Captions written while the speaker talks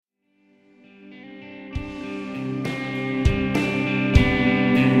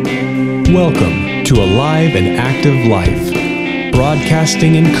Welcome to Alive and Active Life,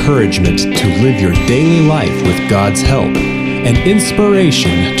 broadcasting encouragement to live your daily life with God's help and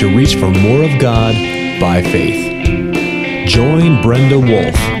inspiration to reach for more of God by faith. Join Brenda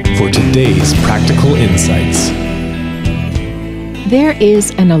Wolf for today's practical insights. There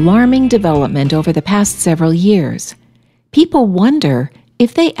is an alarming development over the past several years. People wonder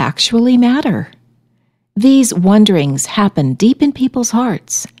if they actually matter. These wonderings happen deep in people's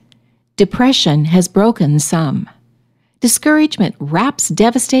hearts. Depression has broken some. Discouragement wraps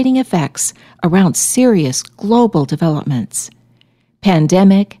devastating effects around serious global developments.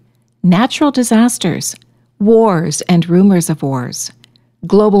 Pandemic, natural disasters, wars and rumors of wars,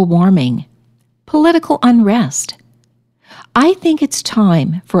 global warming, political unrest. I think it's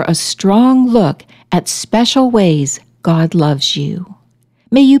time for a strong look at special ways God loves you.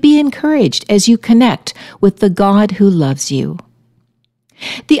 May you be encouraged as you connect with the God who loves you.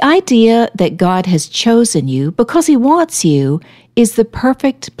 The idea that God has chosen you because He wants you is the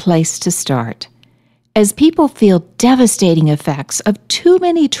perfect place to start. As people feel devastating effects of too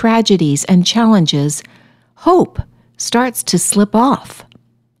many tragedies and challenges, hope starts to slip off.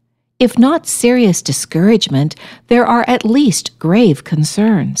 If not serious discouragement, there are at least grave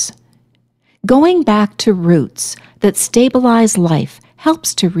concerns. Going back to roots that stabilize life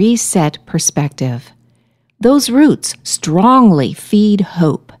helps to reset perspective. Those roots strongly feed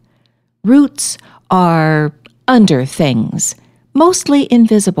hope. Roots are under things, mostly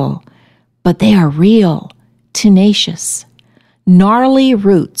invisible, but they are real, tenacious. Gnarly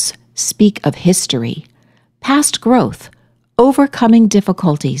roots speak of history, past growth, overcoming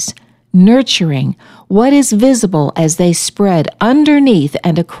difficulties, nurturing what is visible as they spread underneath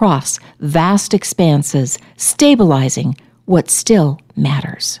and across vast expanses, stabilizing what still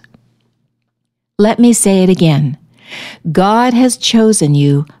matters. Let me say it again. God has chosen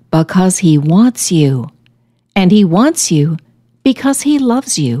you because He wants you, and He wants you because He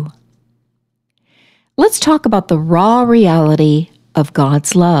loves you. Let's talk about the raw reality of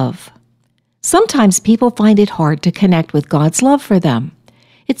God's love. Sometimes people find it hard to connect with God's love for them.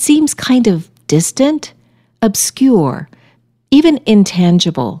 It seems kind of distant, obscure, even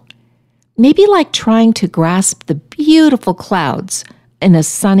intangible. Maybe like trying to grasp the beautiful clouds in a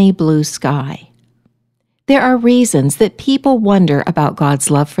sunny blue sky. There are reasons that people wonder about God's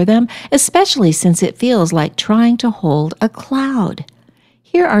love for them, especially since it feels like trying to hold a cloud.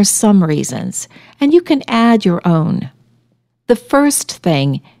 Here are some reasons, and you can add your own. The first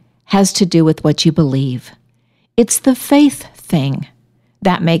thing has to do with what you believe. It's the faith thing.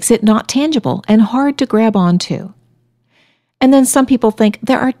 That makes it not tangible and hard to grab onto. And then some people think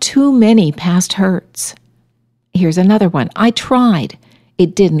there are too many past hurts. Here's another one. I tried.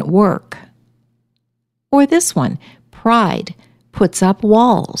 It didn't work. Or this one, pride puts up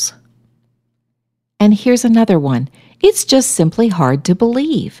walls. And here's another one. It's just simply hard to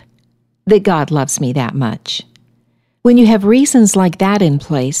believe that God loves me that much. When you have reasons like that in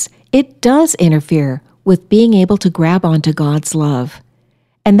place, it does interfere with being able to grab onto God's love.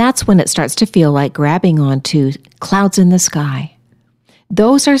 And that's when it starts to feel like grabbing onto clouds in the sky.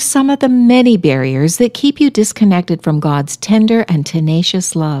 Those are some of the many barriers that keep you disconnected from God's tender and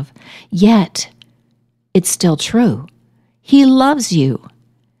tenacious love. Yet, it's still true. He loves you.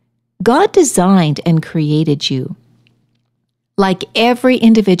 God designed and created you. Like every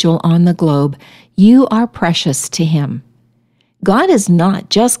individual on the globe, you are precious to Him. God is not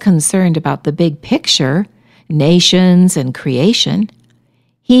just concerned about the big picture, nations and creation.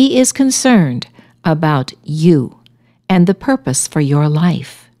 He is concerned about you and the purpose for your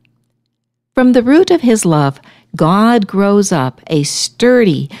life. From the root of His love, God grows up a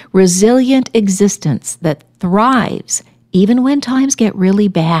sturdy, resilient existence that thrives even when times get really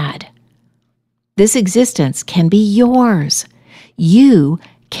bad. This existence can be yours. You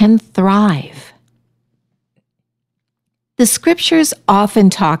can thrive. The scriptures often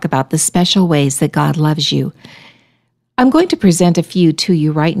talk about the special ways that God loves you. I'm going to present a few to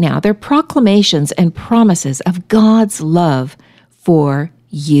you right now. They're proclamations and promises of God's love for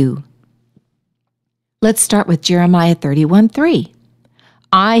you. Let's start with Jeremiah 31:3.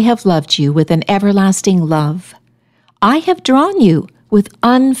 I have loved you with an everlasting love. I have drawn you with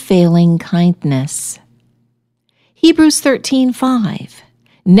unfailing kindness. Hebrews 13:5.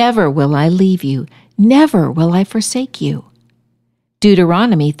 Never will I leave you, never will I forsake you.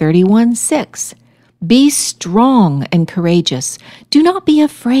 Deuteronomy 31:6. Be strong and courageous. Do not be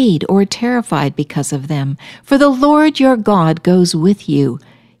afraid or terrified because of them, for the Lord your God goes with you.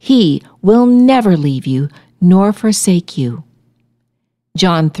 He will never leave you nor forsake you.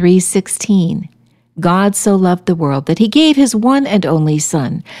 John 3:16. God so loved the world that he gave his one and only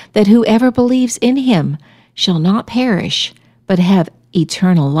Son, that whoever believes in him shall not perish, but have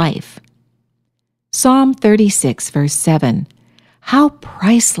eternal life. Psalm 36, verse 7. How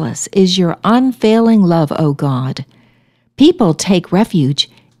priceless is your unfailing love, O God! People take refuge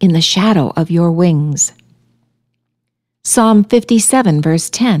in the shadow of your wings. Psalm 57, verse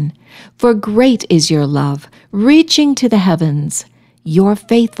 10. For great is your love, reaching to the heavens. Your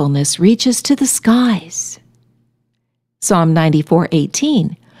faithfulness reaches to the skies. Psalm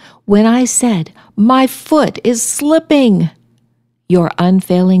 94:18. When I said, my foot is slipping, your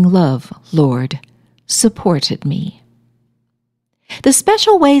unfailing love, Lord, supported me. The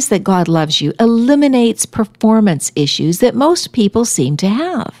special ways that God loves you eliminates performance issues that most people seem to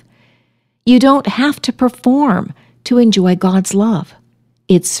have. You don't have to perform to enjoy God's love.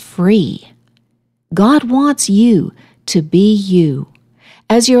 It's free. God wants you to be you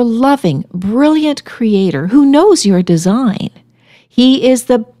as your loving, brilliant Creator who knows your design. He is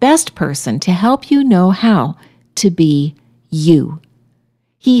the best person to help you know how to be you.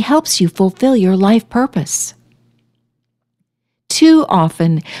 He helps you fulfill your life purpose. Too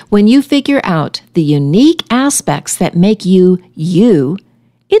often, when you figure out the unique aspects that make you you,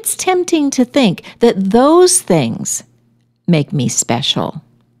 it's tempting to think that those things make me special.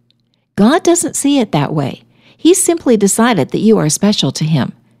 God doesn't see it that way. He simply decided that you are special to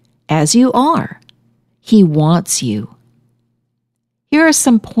him, as you are. He wants you. Here are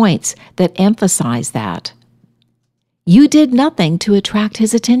some points that emphasize that. You did nothing to attract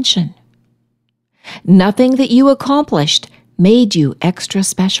his attention. Nothing that you accomplished made you extra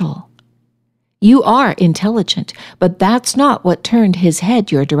special. You are intelligent, but that's not what turned his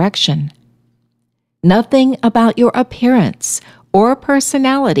head your direction. Nothing about your appearance or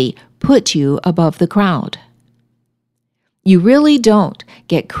personality put you above the crowd. You really don't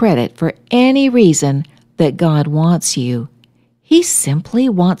get credit for any reason that God wants you. He simply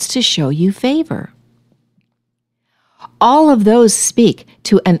wants to show you favor. All of those speak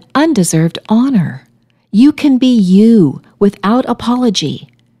to an undeserved honor. You can be you without apology.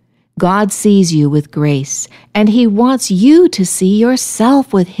 God sees you with grace, and he wants you to see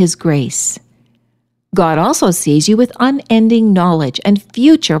yourself with his grace. God also sees you with unending knowledge and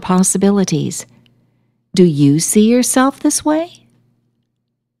future possibilities. Do you see yourself this way?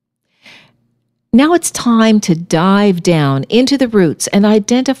 Now it's time to dive down into the roots and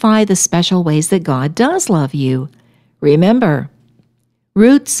identify the special ways that God does love you. Remember,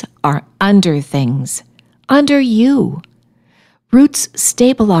 roots are under things, under you. Roots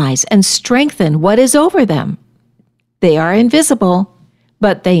stabilize and strengthen what is over them. They are invisible,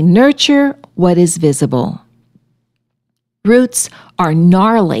 but they nurture what is visible. Roots are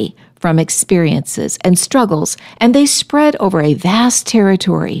gnarly from experiences and struggles, and they spread over a vast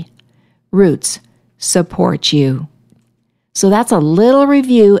territory. Roots support you. So that's a little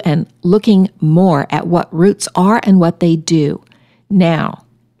review and looking more at what roots are and what they do. Now,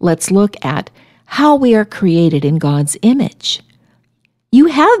 let's look at how we are created in God's image. You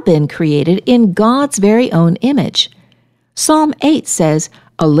have been created in God's very own image. Psalm 8 says,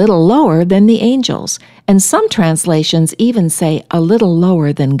 a little lower than the angels, and some translations even say a little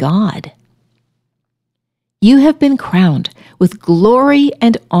lower than God. You have been crowned with glory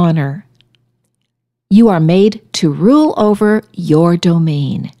and honor. You are made to rule over your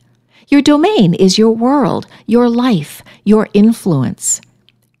domain. Your domain is your world, your life, your influence.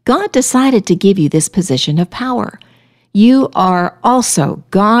 God decided to give you this position of power. You are also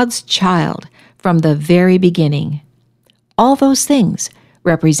God's child from the very beginning. All those things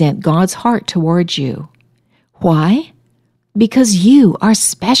represent God's heart towards you. Why? Because you are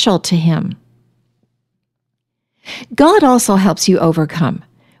special to him. God also helps you overcome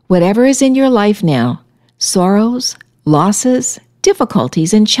whatever is in your life now, sorrows, losses,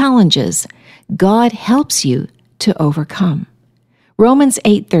 difficulties, and challenges. God helps you to overcome. Romans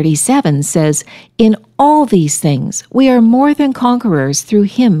 8:37 says, in all these things we are more than conquerors through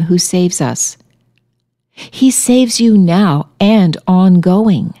him who saves us. He saves you now and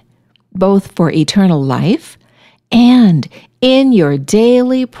ongoing, both for eternal life and in your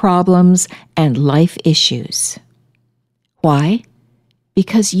daily problems and life issues. Why?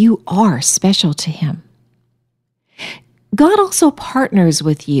 Because you are special to him. God also partners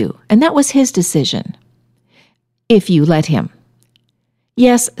with you, and that was his decision, if you let him.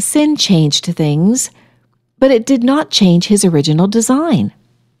 Yes, sin changed things, but it did not change his original design.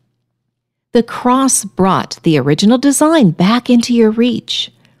 The cross brought the original design back into your reach.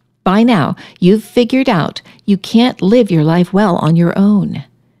 By now, you've figured out you can't live your life well on your own.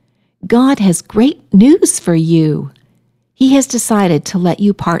 God has great news for you. He has decided to let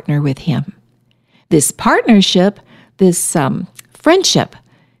you partner with him. This partnership, this friendship,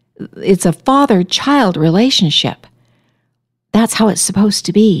 it's a father-child relationship. That's how it's supposed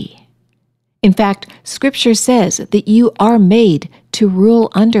to be. In fact, Scripture says that you are made to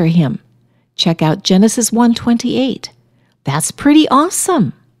rule under him. Check out Genesis 1:28. That's pretty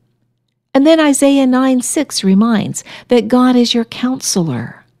awesome. And then Isaiah 9:6 reminds that God is your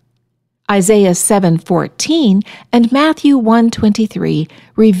counselor. Isaiah 7:14 and Matthew 1:23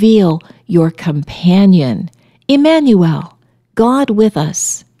 reveal your companion, Emmanuel, God with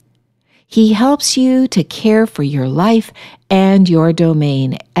us. He helps you to care for your life and your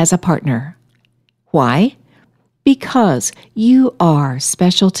domain as a partner. Why? Because you are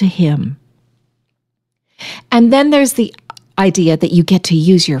special to him. And then there's the idea that you get to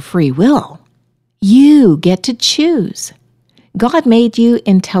use your free will. You get to choose. God made you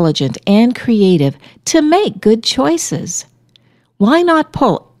intelligent and creative to make good choices. Why not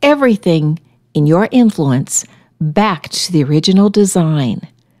pull everything in your influence back to the original design?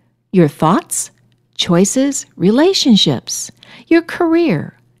 Your thoughts, choices, relationships, your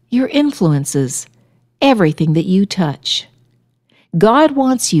career, your influences, everything that you touch. God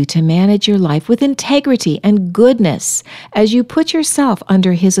wants you to manage your life with integrity and goodness as you put yourself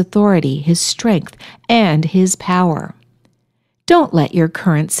under his authority, his strength, and his power. Don't let your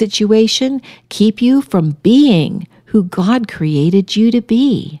current situation keep you from being who God created you to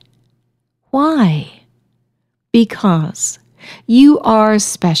be. Why? Because you are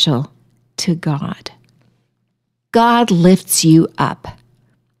special to God. God lifts you up.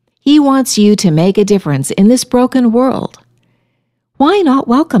 He wants you to make a difference in this broken world. Why not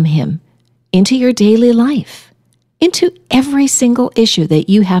welcome him into your daily life, into every single issue that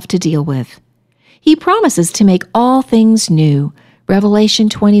you have to deal with? He promises to make all things new, Revelation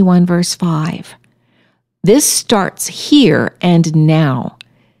 21 verse 5. This starts here and now.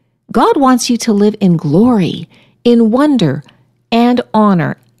 God wants you to live in glory, in wonder, and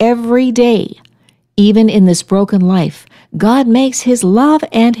honor every day. Even in this broken life, God makes his love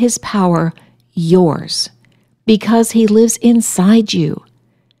and his power yours because he lives inside you.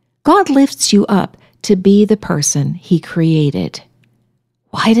 God lifts you up to be the person he created.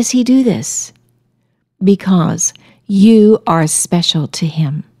 Why does he do this? Because you are special to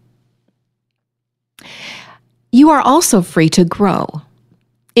him. You are also free to grow.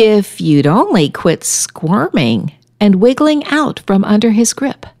 If you'd only quit squirming and wiggling out from under his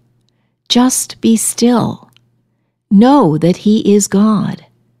grip. Just be still. Know that he is God.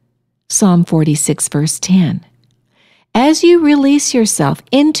 Psalm 46 verse 10. As you release yourself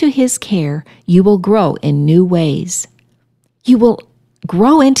into his care, you will grow in new ways. You will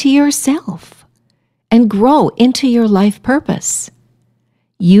grow into yourself and grow into your life purpose.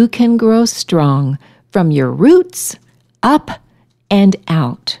 You can grow strong from your roots up and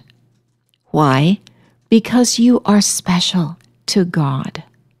out. Why? Because you are special to God.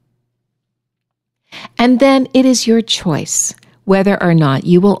 And then it is your choice whether or not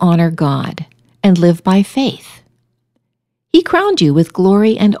you will honor God and live by faith. He crowned you with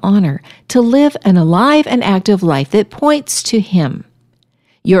glory and honor to live an alive and active life that points to him.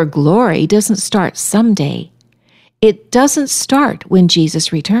 Your glory doesn't start someday. It doesn't start when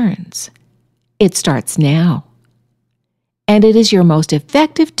Jesus returns. It starts now. And it is your most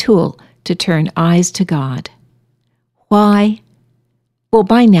effective tool to turn eyes to God. Why? Well,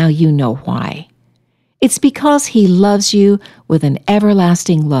 by now you know why. It's because he loves you with an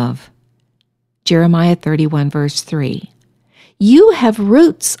everlasting love. Jeremiah 31 verse 3. You have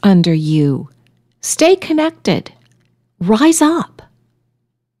roots under you. Stay connected. Rise up.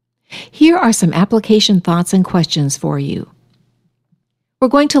 Here are some application thoughts and questions for you. We're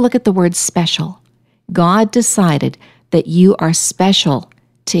going to look at the word special. God decided that you are special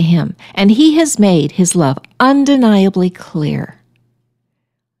to him, and he has made his love undeniably clear.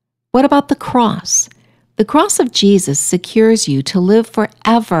 What about the cross? The cross of Jesus secures you to live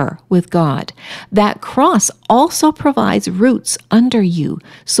forever with God. That cross also provides roots under you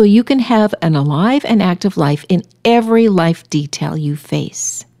so you can have an alive and active life in every life detail you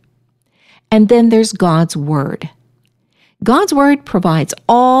face. And then there's God's Word. God's Word provides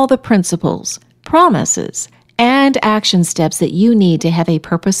all the principles, promises, and action steps that you need to have a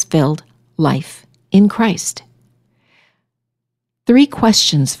purpose-filled life in Christ. 3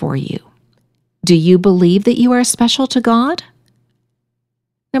 questions for you. Do you believe that you are special to God?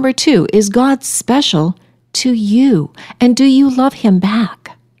 Number 2, is God special to you? And do you love him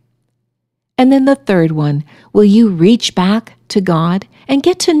back? And then the 3rd one, will you reach back to God and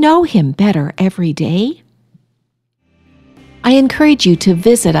get to know him better every day? I encourage you to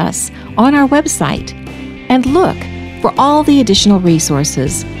visit us on our website and look for all the additional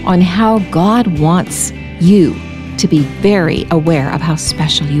resources on how God wants you to be very aware of how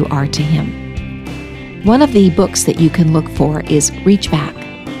special you are to Him. One of the books that you can look for is Reach Back,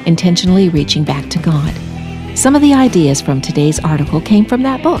 Intentionally Reaching Back to God. Some of the ideas from today's article came from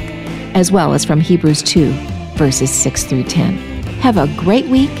that book, as well as from Hebrews 2, verses 6 through 10. Have a great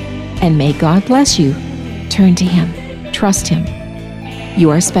week, and may God bless you. Turn to Him. Trust Him.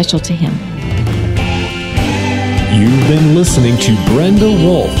 You are special to Him. You've been listening to Brenda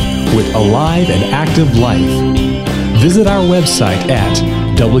Wolf with Alive and Active Life. Visit our website at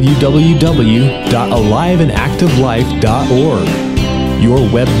www.aliveandactivelife.org,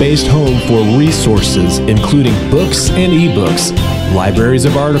 your web-based home for resources including books and ebooks, libraries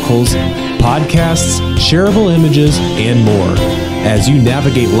of articles, podcasts, shareable images, and more as you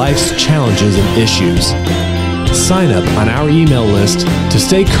navigate life's challenges and issues. Sign up on our email list to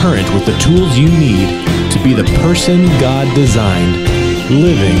stay current with the tools you need to be the person God designed,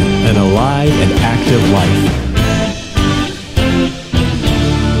 living an alive and active life.